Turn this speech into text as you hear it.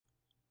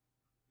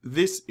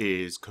This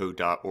is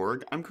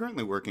Code.org. I'm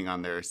currently working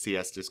on their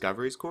CS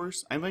Discoveries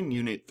course. I'm in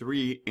Unit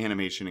 3,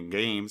 Animation and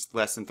Games,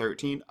 Lesson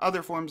 13,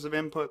 Other Forms of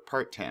Input,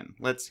 Part 10.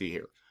 Let's see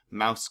here.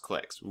 Mouse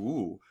clicks.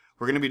 Ooh,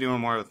 we're going to be doing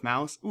more with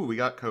mouse. Ooh, we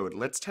got code.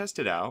 Let's test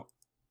it out.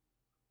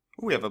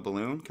 Ooh, we have a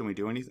balloon. Can we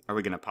do anything? Are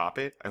we going to pop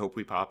it? I hope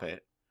we pop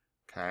it.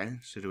 Okay,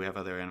 so do we have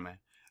other anime?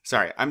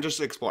 Sorry, I'm just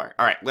exploring.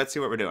 All right, let's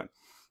see what we're doing.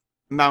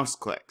 Mouse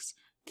clicks.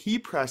 Key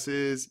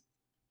presses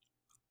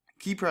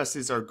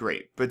are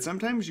great, but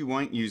sometimes you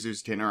want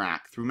users to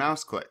interact through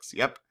mouse clicks.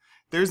 Yep,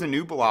 there's a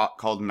new block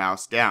called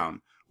mouse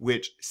down,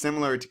 which,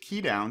 similar to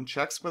key down,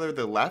 checks whether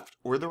the left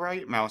or the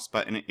right mouse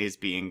button is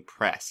being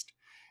pressed.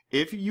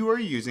 If you are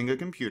using a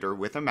computer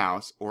with a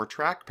mouse or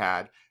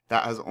trackpad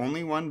that has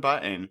only one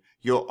button,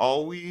 you'll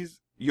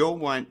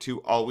want to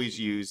always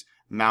use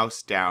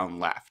mouse down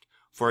left.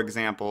 For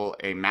example,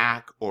 a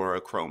Mac or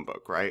a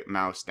Chromebook, right?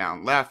 Mouse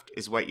down left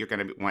is what you're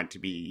going to want to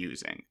be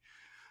using.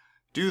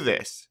 Do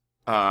this.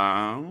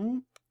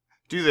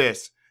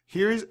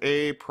 Here's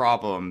a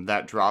problem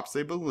that drops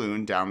a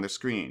balloon down the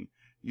screen.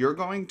 You're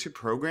going to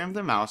program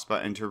the mouse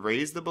button to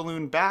raise the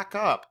balloon back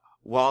up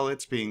while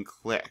it's being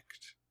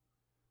clicked.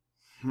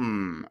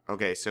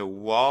 Okay, so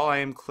while I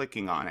am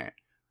clicking on it,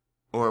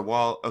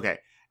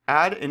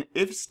 add an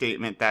if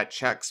statement that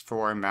checks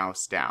for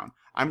mouse down.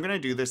 I'm going to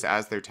do this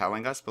as they're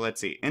telling us, but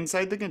let's see.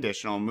 Inside the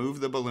conditional, move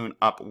the balloon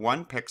up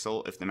 1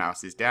 pixel if the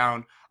mouse is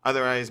down,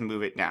 otherwise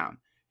move it down.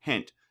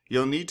 Hint.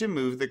 You'll need to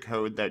move the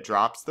code that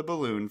drops the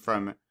balloon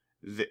for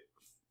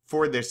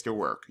this to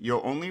work.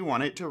 You'll only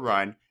want it to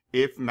run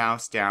if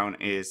mouse down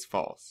is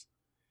false.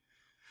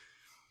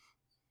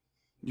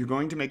 You're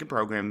going to make a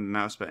program with the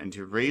mouse button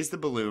to raise the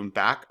balloon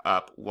back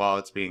up while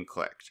it's being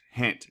clicked.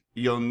 Hint,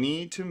 you'll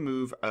need to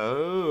move...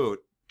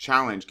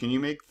 challenge. Can you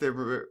make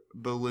the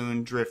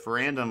balloon drift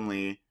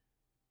randomly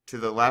to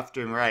the left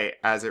and right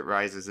as it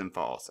rises and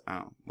falls?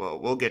 Oh,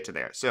 well, we'll get to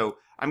there. So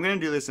I'm going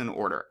to do this in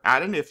order.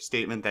 Add an if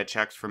statement that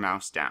checks for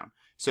mouse down.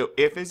 So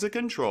if is a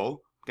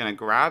control, I'm going to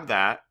grab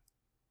that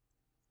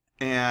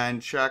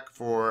and check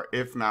for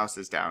if mouse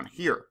is down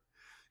here.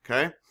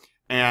 Okay?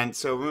 And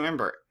so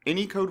remember,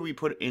 any code we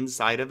put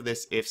inside of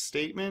this if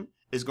statement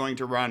is going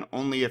to run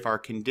only if our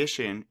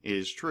condition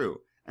is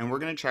true. And we're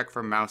going to check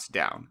for mouse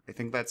down. I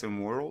think that's in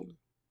world.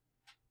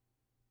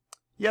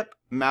 Yep,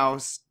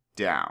 mouse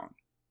down.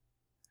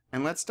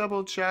 And let's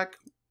double check.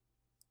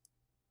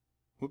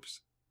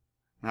 Whoops.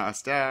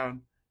 Mouse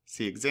down.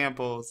 See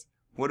examples.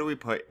 What do we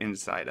put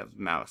inside of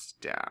mouse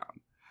down?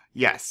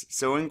 Yes,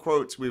 so in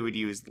quotes we would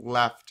use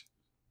left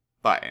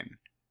button.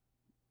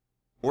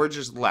 Or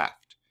just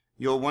left.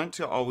 You'll want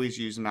to always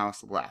use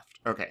mouse left.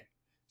 Okay,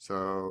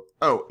 so,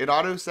 it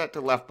auto set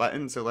to left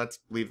button, so let's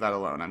leave that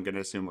alone. I'm going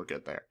to assume we'll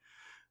get there.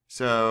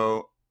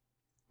 So,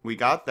 we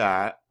got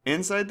that.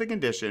 Inside the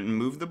condition,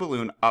 move the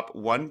balloon up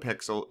 1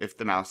 pixel if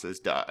the mouse is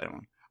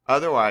down.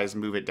 Otherwise,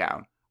 move it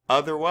down.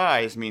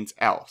 Otherwise means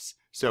else.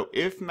 So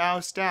if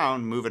mouse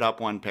down, move it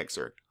up 1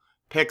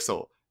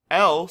 pixel.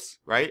 Else,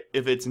 right,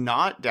 if it's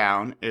not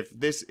down, if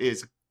this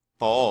is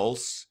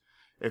false,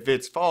 if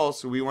it's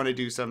false, we want to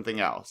do something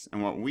else.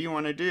 And what we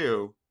want to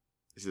do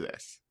is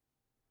this.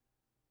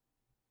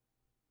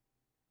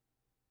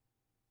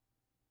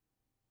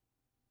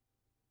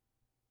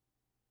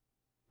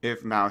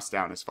 If mouse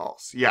down is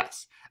false.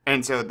 Yes.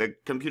 And so the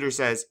computer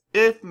says,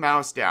 if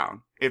mouse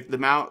down. If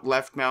the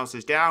left mouse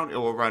is down, it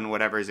will run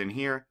whatever is in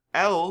here.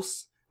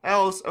 Else,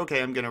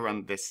 okay, I'm going to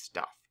run this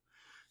stuff.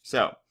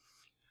 So,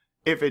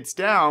 if it's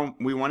down,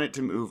 we want it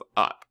to move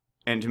up.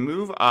 And to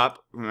move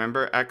up,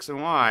 remember X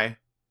and Y.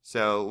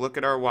 So look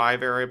at our Y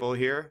variable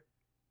here.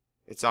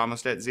 It's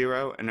almost at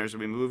 0. And as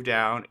we move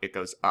down, it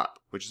goes up,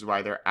 which is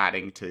why they're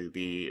adding to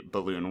the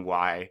balloon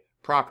Y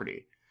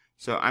property.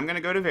 So I'm going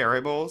to go to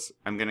variables,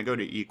 I'm going to go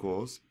to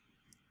equals,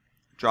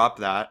 drop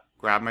that,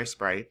 grab my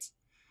sprites,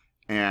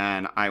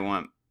 and I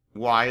want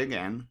Y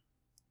again,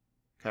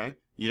 okay?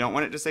 You don't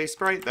want it to say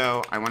sprite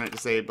though, I want it to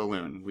say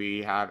balloon.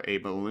 We have a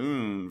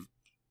balloon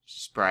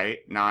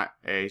sprite, not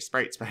a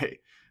sprite.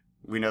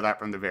 We know that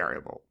from the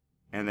variable.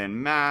 And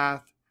then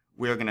math,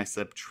 we're going to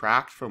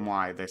subtract from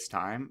Y this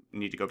time. I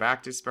need to go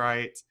back to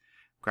sprites,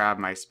 grab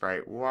my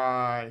sprite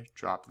Y,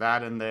 drop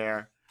that in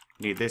there,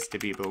 need this to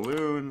be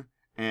balloon.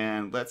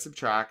 And let's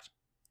subtract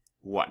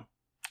 1.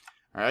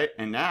 All right,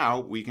 and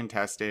now we can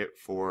test it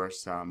for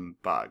some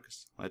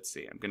bugs. Let's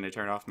see, I'm going to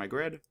turn off my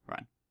grid,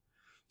 run.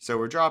 So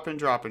we're dropping.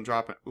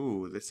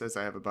 Ooh, this says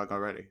I have a bug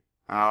already.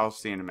 I'll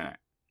see in a minute.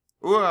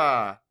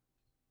 Ooh!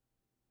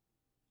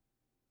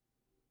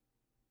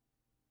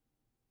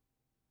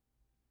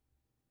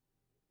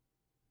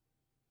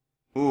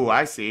 Ooh,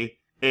 I see.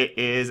 It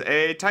is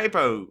a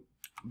typo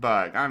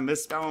bug. I'm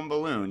misspelling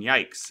balloon.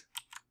 Yikes.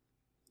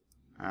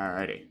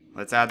 Alrighty,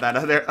 let's add that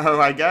other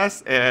I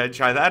guess, and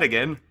try that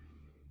again.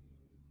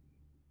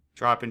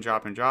 Dropping,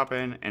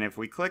 and if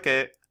we click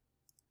it,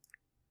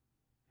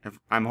 if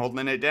I'm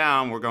holding it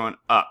down, we're going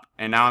up.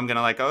 And now I'm going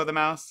to let go of the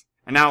mouse.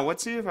 And now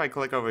let's see if I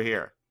click over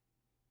here.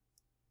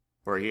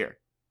 Or here.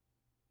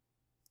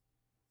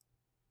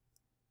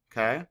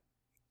 Okay.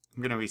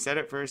 I'm going to reset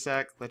it for a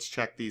sec. Let's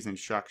check these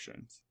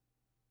instructions.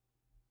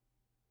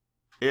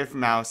 If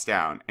mouse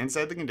down,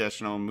 inside the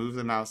conditional, move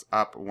the mouse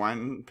up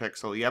 1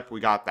 pixel. Yep,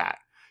 we got that.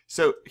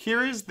 So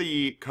here is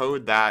the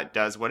code that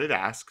does what it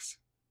asks.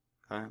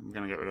 Okay, I'm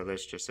going to get rid of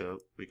this just so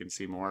we can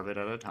see more of it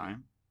at a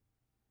time.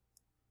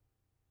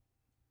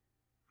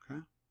 Okay.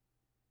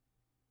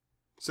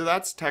 So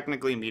that's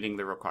technically meeting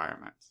the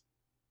requirements.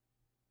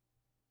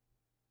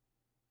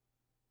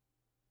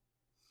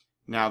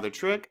 Now the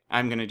trick,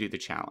 I'm going to do the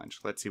challenge.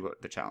 Let's see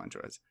what the challenge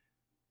was.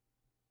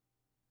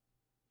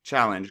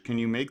 Challenge, can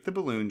you make the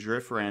balloon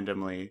drift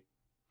randomly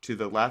to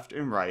the left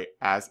and right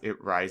as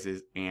it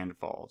rises and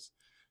falls?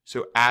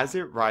 So as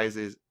it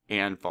rises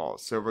and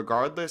falls. So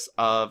regardless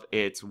of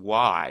its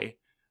y,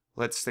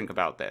 let's think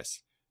about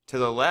this. To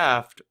the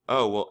left,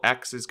 oh, well,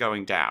 x is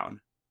going down,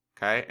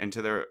 okay? And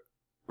to the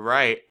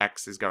right,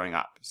 x is going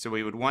up. So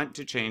we would want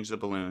to change the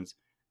balloon's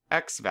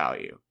x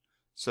value.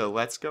 So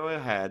let's go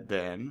ahead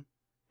then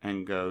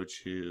and go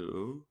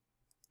to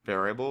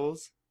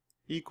variables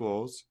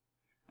equals,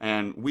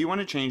 and we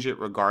want to change it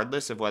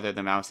regardless of whether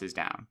the mouse is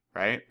down,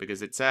 right?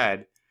 Because it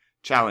said,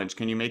 challenge,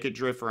 can you make it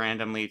drift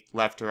randomly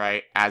left to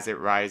right as it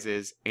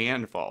rises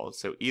and falls?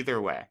 So either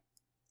way.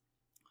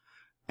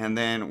 And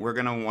then we're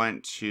going to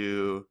want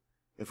to,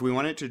 if we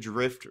want it to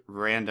drift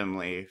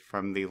randomly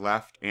from the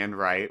left and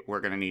right,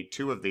 we're going to need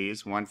 2 of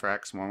these, one for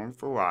x, one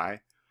for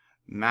y.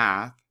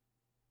 Math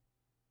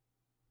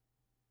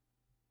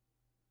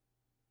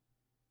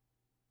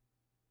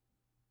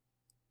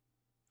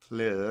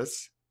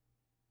plus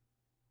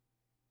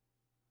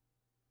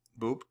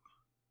boop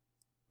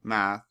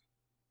math.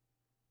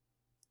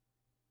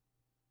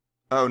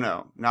 Oh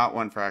no, not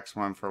 1 for x,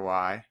 1 for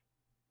y.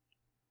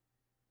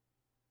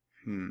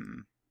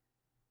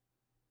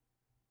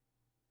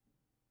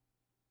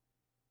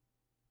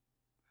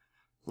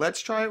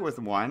 Let's try it with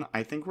 1.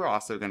 I think we're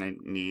also going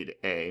to need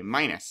a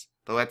minus,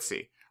 but let's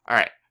see. All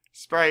right,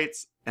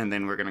 sprites, and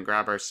then we're going to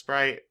grab our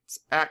sprites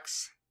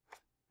x,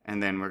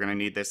 and then we're going to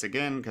need this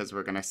again because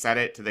we're going to set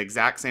it to the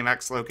exact same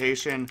x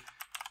location,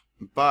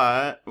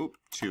 but,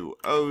 2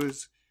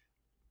 O's.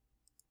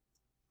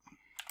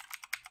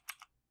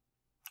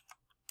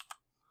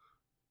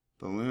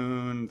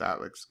 Balloon, that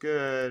looks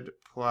good,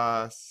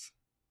 plus,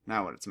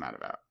 now what it's mad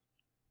about.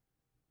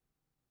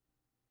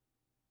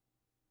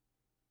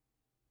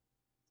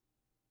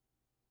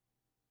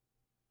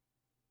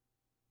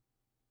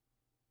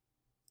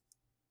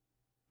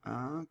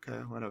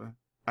 Okay, whatever.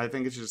 I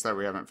think it's just that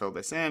we haven't filled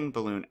this in,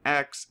 balloon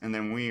x, and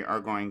then we are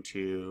going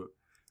to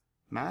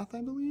math,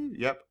 I believe?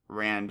 Yep,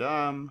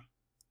 random.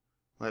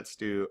 Let's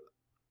do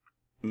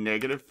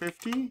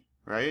 -50,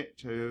 right,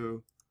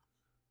 to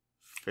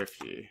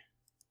 50.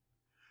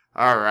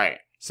 All right,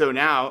 so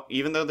now,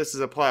 even though this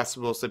is a plus,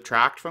 we'll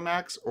subtract from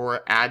x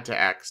or add to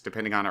x,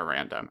 depending on our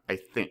random, I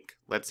think.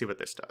 Let's see what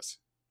this does.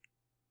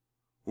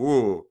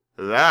 Ooh,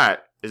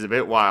 that is a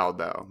bit wild,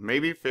 though.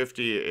 Maybe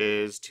 50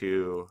 is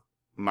too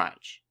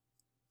much.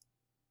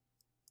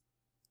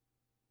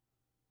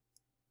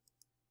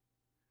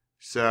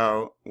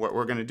 So what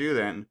we're going to do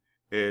then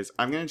is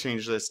I'm going to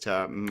change this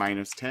to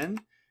 -10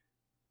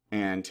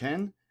 and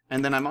 10.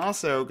 And then I'm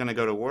also going to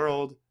go to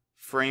world,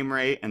 frame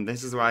rate, and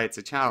this is why it's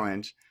a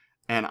challenge.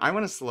 And I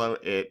want to slow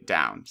it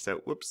down. So,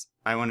 whoops,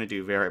 I want to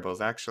do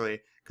variables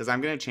actually, because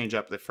I'm going to change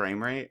up the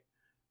frame rate.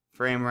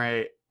 Frame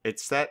rate,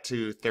 it's set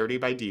to 30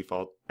 by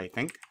default, I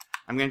think.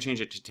 I'm going to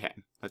change it to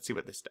 10. Let's see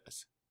what this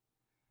does.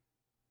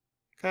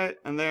 Okay,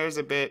 and there's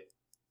a bit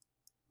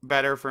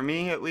better for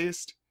me at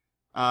least.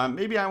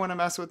 Maybe I want to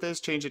mess with this,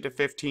 change it to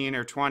 15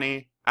 or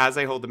 20. As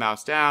I hold the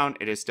mouse down,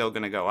 it is still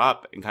going to go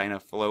up and kind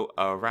of float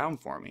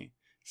around for me.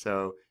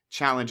 So,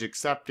 challenge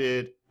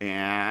accepted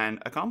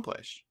and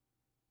accomplished.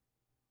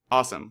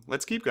 Awesome.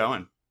 Let's keep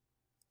going.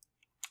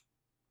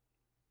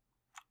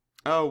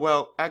 Oh,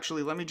 well,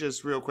 actually, let me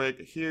just real quick.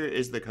 Here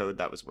is the code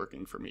that was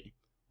working for me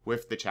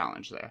with the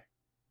challenge there.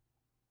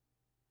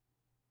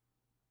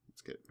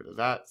 Let's get rid of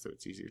that so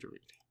it's easier to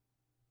read.